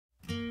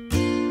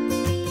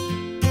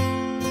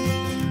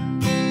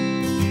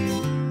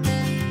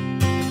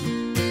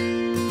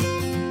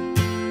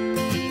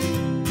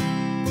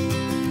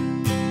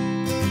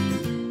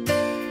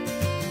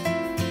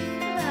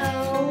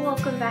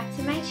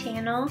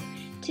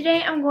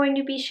Today I'm going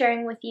to be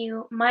sharing with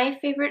you my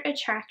favorite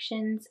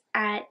attractions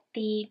at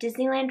the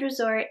Disneyland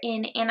Resort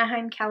in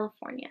Anaheim,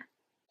 California.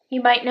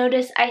 You might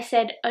notice I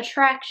said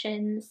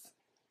attractions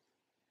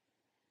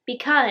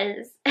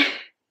because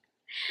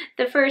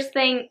the first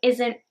thing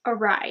isn't a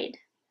ride.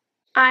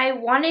 I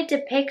wanted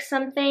to pick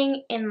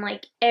something in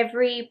like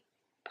every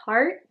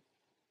part,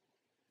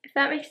 if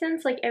that makes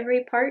sense, like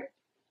every part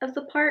of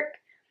the park.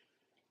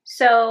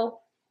 So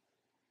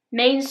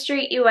Main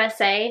Street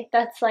USA,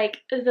 that's like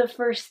the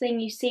first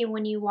thing you see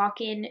when you walk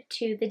in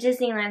to the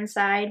Disneyland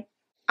side.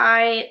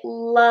 I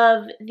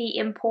love the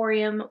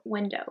Emporium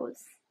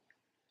windows.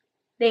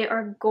 They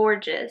are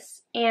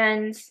gorgeous,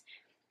 and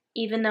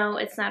even though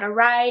it's not a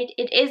ride,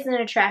 it is an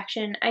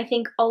attraction. I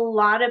think a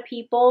lot of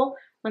people,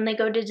 when they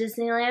go to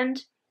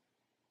Disneyland,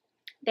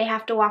 they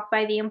have to walk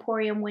by the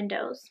Emporium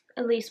windows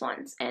at least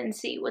once and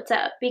see what's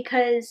up,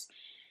 because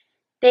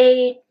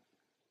they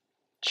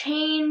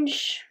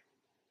change,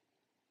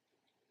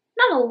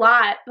 not a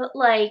lot, but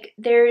like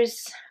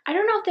I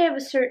don't know if they have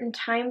a certain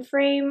time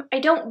frame. I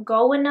don't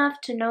go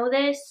enough to know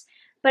this,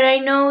 but I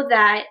know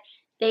that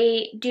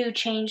they do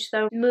change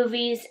the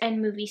movies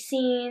and movie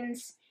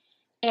scenes,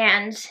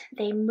 and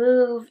they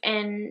move,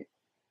 and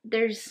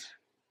there's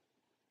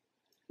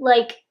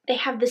like, they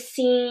have the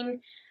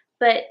scene,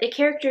 but the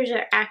characters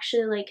are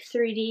actually like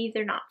 3D,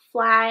 they're not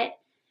flat,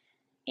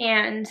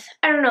 and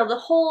I don't know, the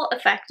whole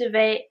effect of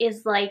it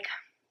is like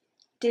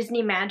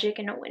Disney magic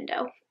in a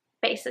window,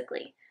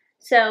 basically.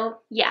 So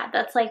yeah,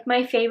 that's like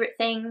my favorite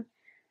thing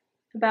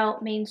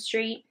about Main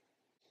Street.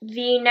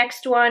 The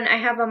next one I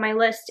have on my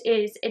list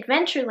is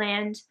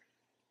Adventureland.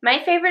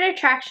 My favorite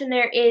attraction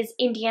there is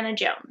Indiana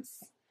Jones.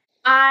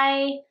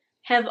 I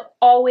have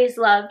always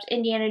loved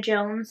Indiana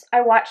Jones.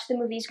 I watched the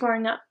movies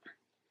growing up.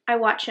 I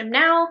watch them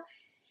now,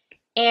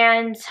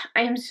 and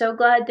I am so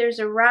glad there's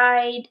a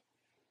ride.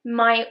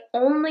 My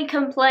only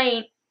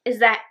complaint is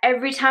that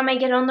every time I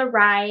get on the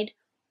ride,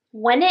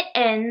 when it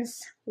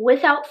ends,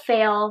 without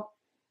fail,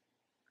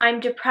 I'm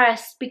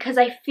depressed because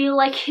I feel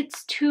like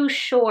it's too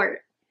short.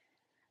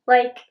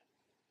 Like,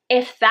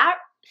 if that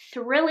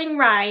thrilling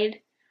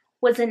ride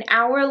was an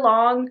hour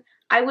long,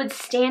 I would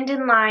stand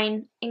in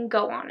line and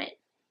go on it.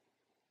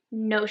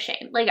 No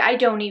shame. Like, I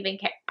don't even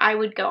care. I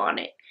would go on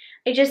it.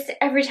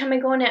 Every time I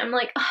go on it, I'm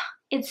like, oh,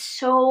 it's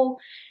so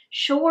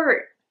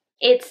short.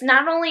 It's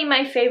not only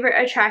my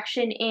favorite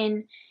attraction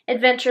in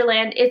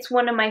Adventureland, it's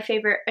one of my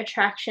favorite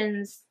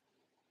attractions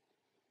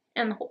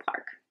in the whole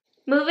park.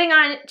 Moving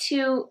on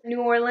to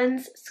New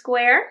Orleans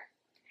Square.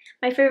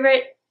 My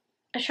favorite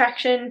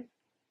attraction,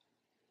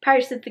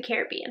 Pirates of the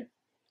Caribbean.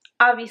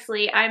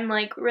 Obviously, I'm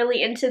like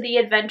really into the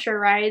adventure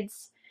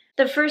rides.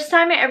 The first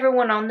time I ever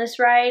went on this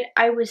ride,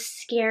 I was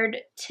scared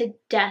to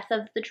death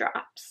of the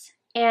drops.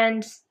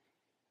 And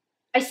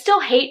I still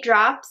hate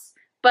drops,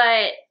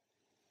 but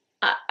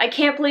I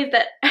can't believe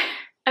that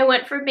I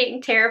went from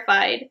being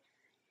terrified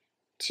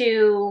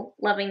to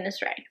loving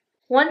this ride.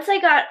 Once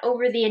I got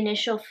over the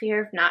initial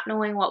fear of not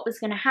knowing what was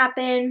going to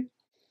happen,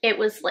 it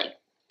was like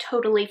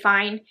totally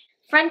fine.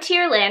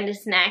 Frontierland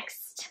is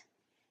next.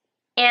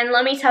 And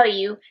let me tell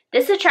you,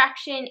 this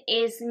attraction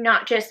is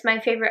not just my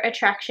favorite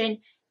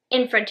attraction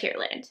in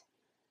Frontierland.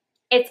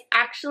 It's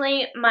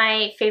actually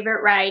my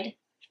favorite ride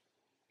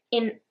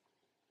in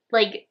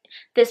like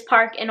this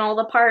park and all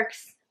the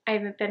parks. I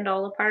haven't been to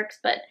all the parks,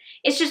 but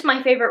it's just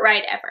my favorite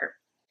ride ever.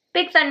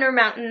 Big Thunder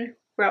Mountain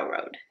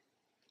Railroad.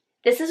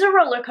 This is a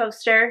roller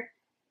coaster.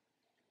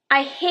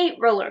 I hate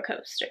roller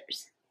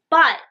coasters,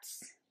 but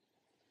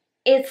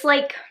it's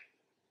like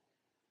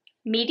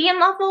medium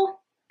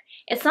level.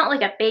 It's not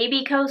like a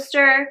baby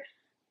coaster,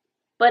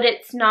 but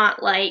it's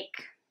not like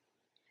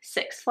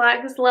Six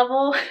Flags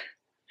level.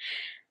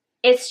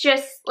 It's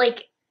just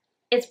like,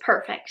 it's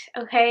perfect,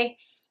 okay?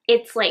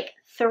 It's like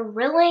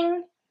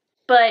thrilling,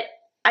 but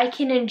I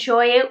can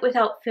enjoy it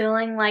without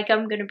feeling like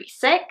I'm gonna be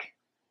sick.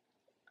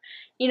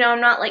 You know,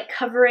 I'm not like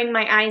covering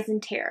my eyes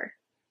in terror.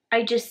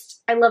 I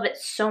love it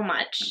so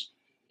much.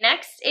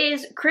 Next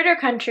is Critter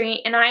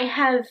Country, and I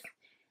have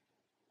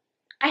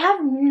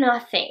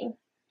nothing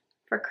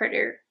for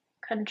Critter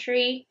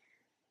Country.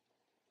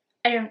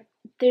 There's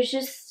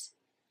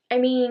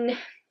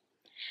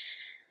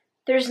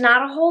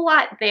not a whole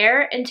lot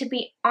there, and to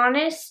be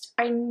honest,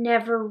 I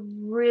never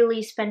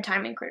really spend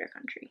time in Critter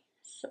Country,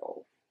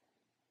 so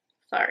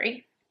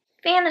sorry.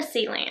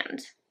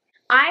 Fantasyland.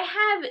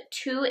 I have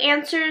two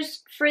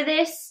answers for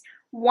this.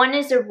 One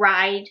is a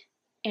ride,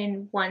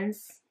 and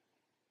one's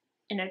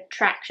an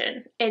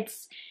attraction.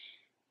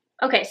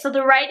 Okay, so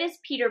the ride is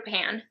Peter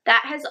Pan.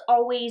 That has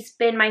always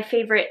been my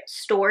favorite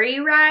story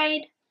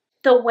ride.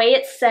 The way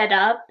it's set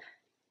up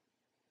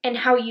and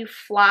how you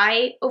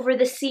fly over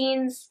the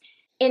scenes,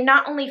 it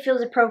not only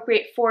feels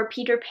appropriate for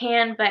Peter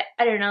Pan, but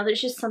I don't know,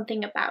 there's just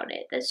something about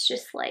it that's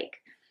just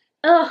like,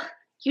 ugh,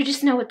 you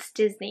just know it's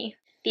Disney.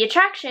 The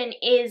attraction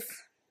is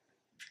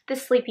the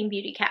Sleeping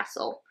Beauty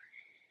Castle.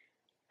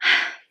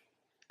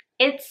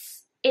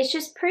 It's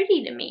just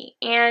pretty to me,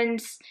 and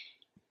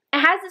it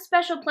has a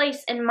special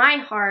place in my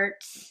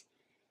heart.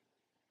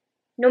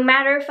 No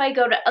matter if I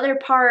go to other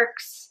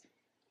parks,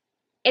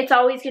 It's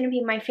always going to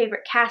be my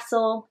favorite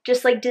castle,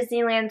 just like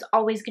Disneyland's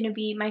always going to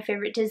be my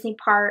favorite Disney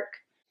park.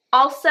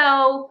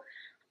 Also,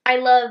 I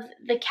love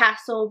the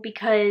castle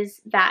because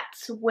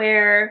that's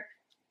where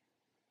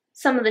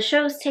some of the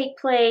shows take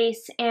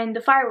place and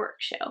the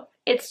fireworks show.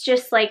 It's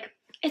just like,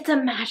 it's a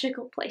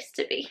magical place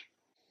to be.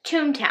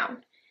 Toontown.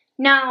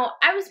 Now,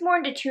 I was more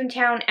into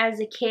Toontown as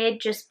a kid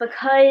just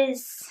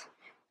because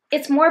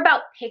it's more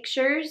about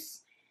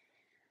pictures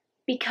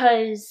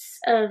because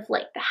of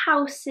like the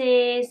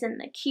houses and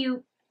the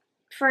cute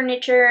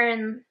furniture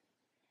and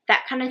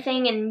that kind of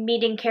thing and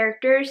meeting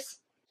characters.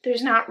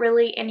 There's not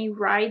really any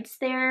rides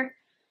there,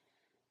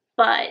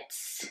 but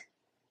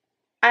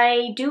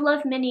I do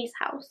love Minnie's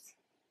house.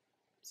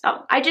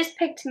 So I just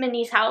picked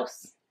Minnie's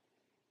house.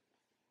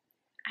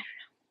 I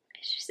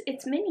don't know.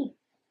 It's Minnie.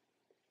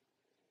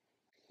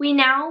 We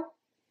now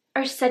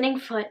are setting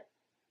foot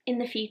in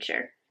the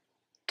future.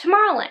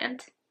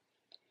 Tomorrowland.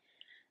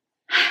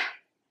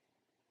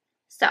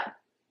 So,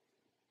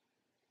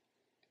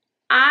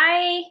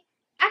 I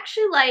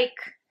actually like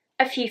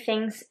a few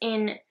things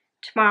in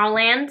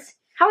Tomorrowland.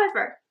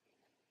 However,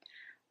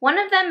 one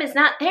of them is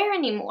not there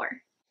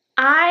anymore.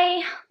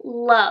 I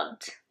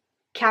loved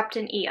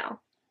Captain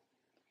EO.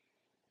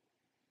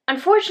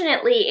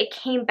 Unfortunately, it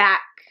came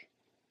back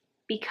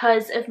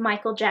because of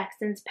Michael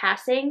Jackson's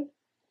passing.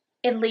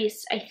 At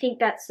least, I think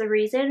that's the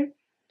reason.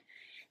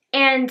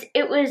 And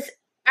it was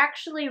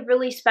actually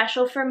really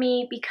special for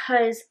me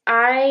because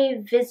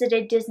I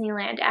visited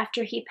Disneyland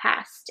after he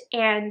passed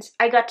and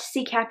I got to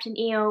see Captain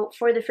EO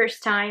for the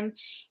first time,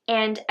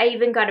 and I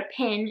even got a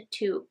pin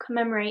to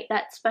commemorate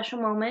that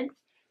special moment.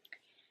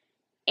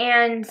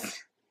 And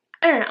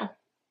I don't know,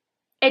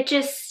 it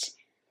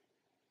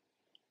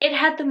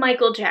had the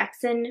Michael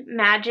Jackson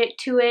magic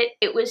to it.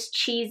 It was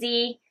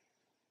cheesy,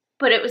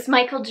 but it was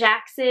Michael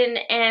Jackson,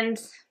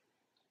 and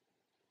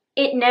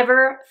it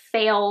never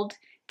failed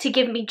to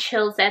give me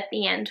chills at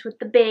the end with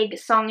the big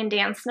song and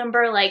dance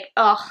number. Like,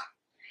 oh,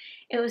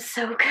 it was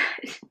so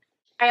good.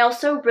 I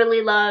also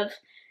really love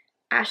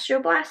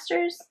Astro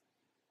Blasters.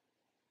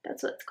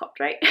 That's what it's called,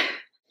 right?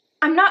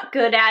 I'm not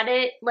good at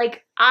it.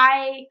 Like,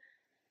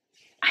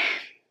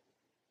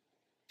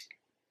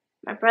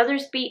 my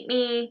brothers beat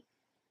me.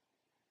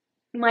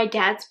 My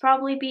dad's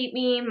probably beat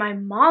me. My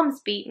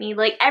mom's beat me.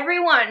 Like,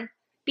 everyone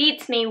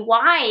beats me.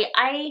 Why?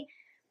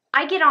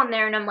 I get on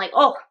there and I'm like,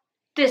 oh,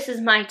 this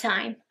is my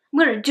time. I'm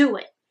gonna do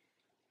it.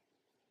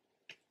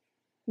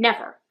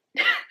 Never.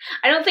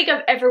 I don't think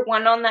I've ever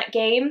won on that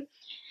game.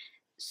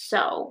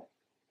 So,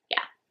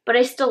 yeah. But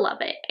I still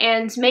love it.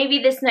 And maybe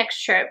this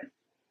next trip,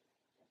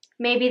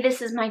 maybe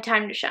this is my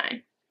time to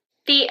shine.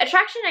 The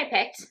attraction I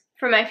picked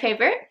for my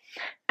favorite,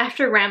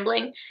 after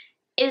rambling,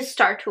 is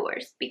Star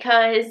Tours.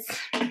 Because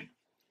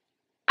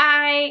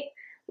I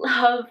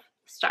love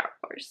Star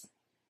Wars.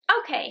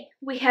 Okay,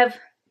 we have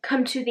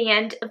come to the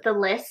end of the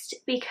list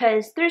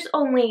because there's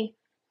only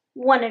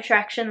one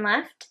attraction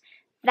left.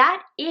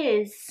 That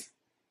is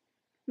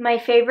my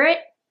favorite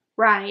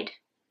ride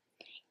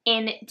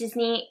in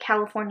Disney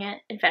California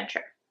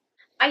Adventure.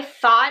 I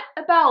thought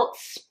about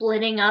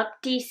splitting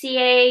up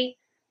DCA,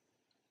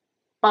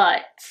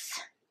 but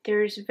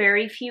there's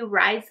very few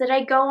rides that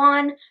I go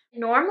on.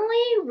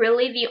 Normally,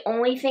 really the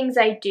only things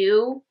I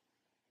do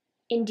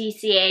in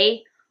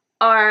DCA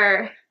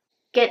are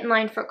get in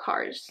line for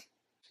cars.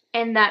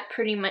 And that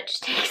pretty much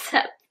takes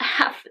up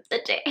half of the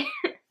day.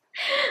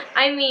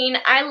 I mean,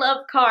 I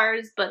love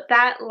cars, but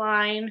that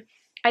line,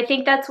 I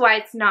think that's why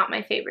it's not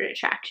my favorite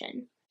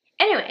attraction.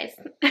 Anyways,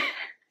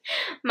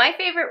 my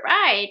favorite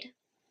ride,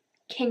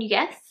 can you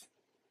guess?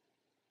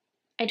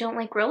 I don't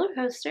like roller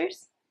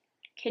coasters.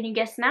 Can you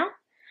guess now?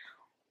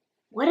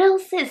 What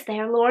else is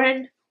there,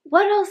 Lauren?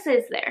 What else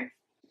is there?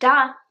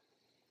 Duh.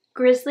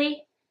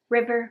 Grizzly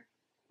River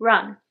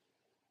Run.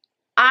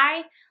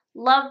 I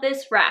love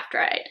this raft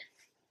ride.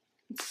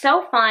 It's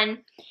so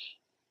fun,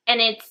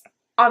 and it's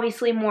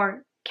obviously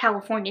more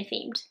California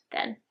themed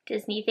than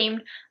Disney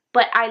themed,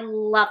 but I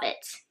love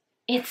it.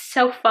 It's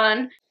so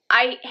fun.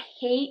 I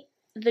hate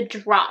the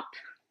drop.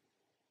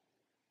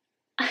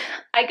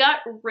 I got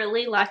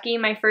really lucky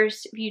my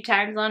first few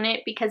times on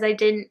it because I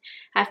didn't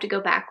have to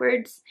go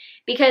backwards,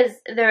 because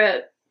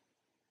the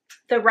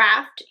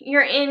raft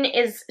you're in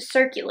is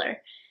circular,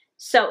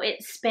 so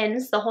it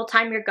spins the whole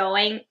time you're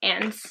going,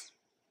 and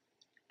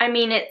I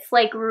mean, it's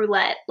like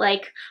roulette.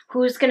 Like,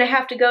 who's gonna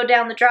have to go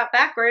down the drop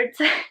backwards?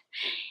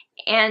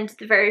 And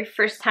the very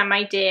first time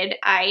I did,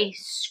 I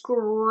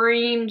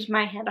screamed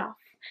my head off.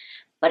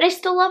 But I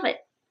still love it.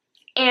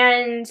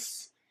 And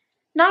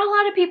not a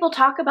lot of people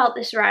talk about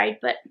this ride,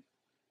 but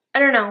I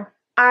don't know.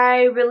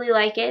 I really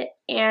like it,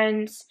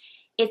 and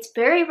it's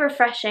very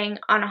refreshing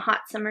on a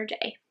hot summer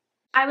day.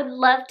 I would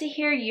love to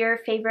hear your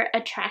favorite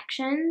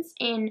attractions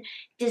in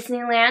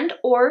Disneyland,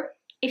 or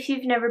if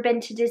you've never been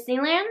to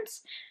Disneyland,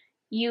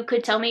 you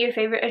could tell me your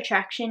favorite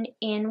attraction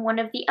in one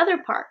of the other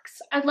parks.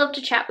 I'd love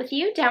to chat with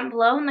you down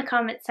below in the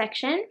comment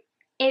section.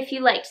 If you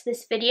liked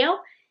this video,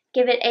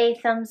 give it a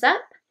thumbs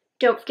up.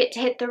 Don't forget to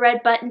hit the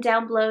red button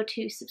down below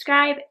to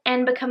subscribe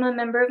and become a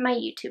member of my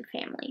YouTube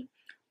family.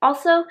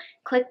 Also,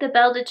 click the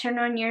bell to turn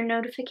on your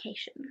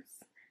notifications.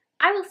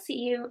 I will see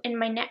you in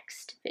my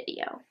next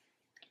video.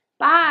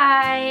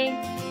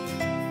 Bye!